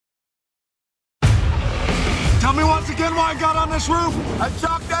Tell me once again why I got on this roof. I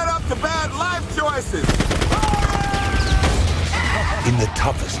chalk that up to bad life choices. In the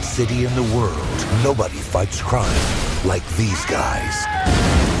toughest city in the world, nobody fights crime like these guys.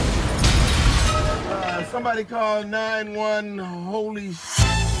 Somebody call 911. Holy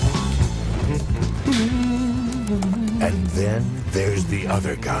And then there's the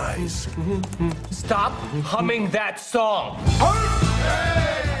other guys. Stop humming that song.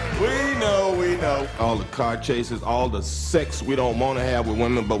 We know. All the car chases, all the sex we don't want to have with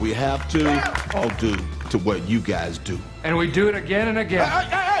women, but we have to, all due to what you guys do. And we do it again and again.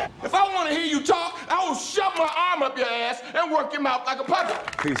 Hey! If I want to hear you talk, I will shove my arm up your ass and work your mouth like a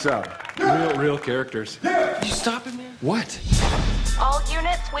puppet. Peace out. Real characters. Yeah. You stop it, man? What? All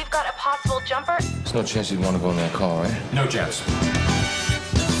units, we've got a possible jumper. There's no chance you'd want to go in that call, right? No chance.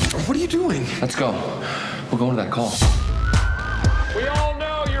 What are you doing? Let's go. We're going to that call. We all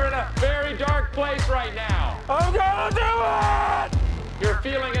know you're in a very dark place right now. I'm gonna do it! You're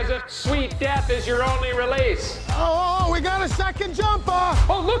feeling as if sweet death is your only release. Oh, we got a second jumper.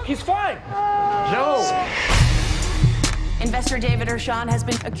 Oh, look, he's flying. No. Investor David Urshan has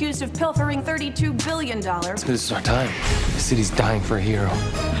been accused of pilfering $32 billion. This is our time. The city's dying for a hero.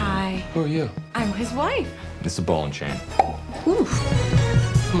 Hi. Who are you? I'm his wife. It's a ball and chain. Oof.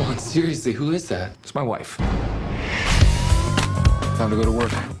 Come on, seriously, who is that? It's my wife. Time to go to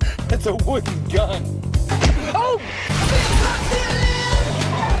work. It's a wooden gun. Oh!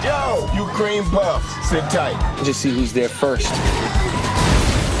 Yo, you cream puffs. Sit tight. Just see who's there first.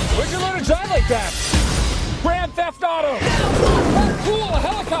 Where'd you learn to drive like that? Grand Theft Auto! Oh, cool, a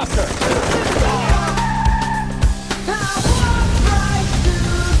helicopter!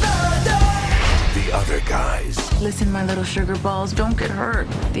 The other guys. Listen, my little sugar balls, don't get hurt.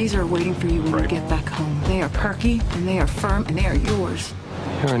 These are waiting for you when you get back home. They are perky, and they are firm, and they are yours.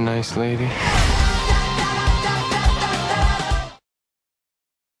 You're a nice lady.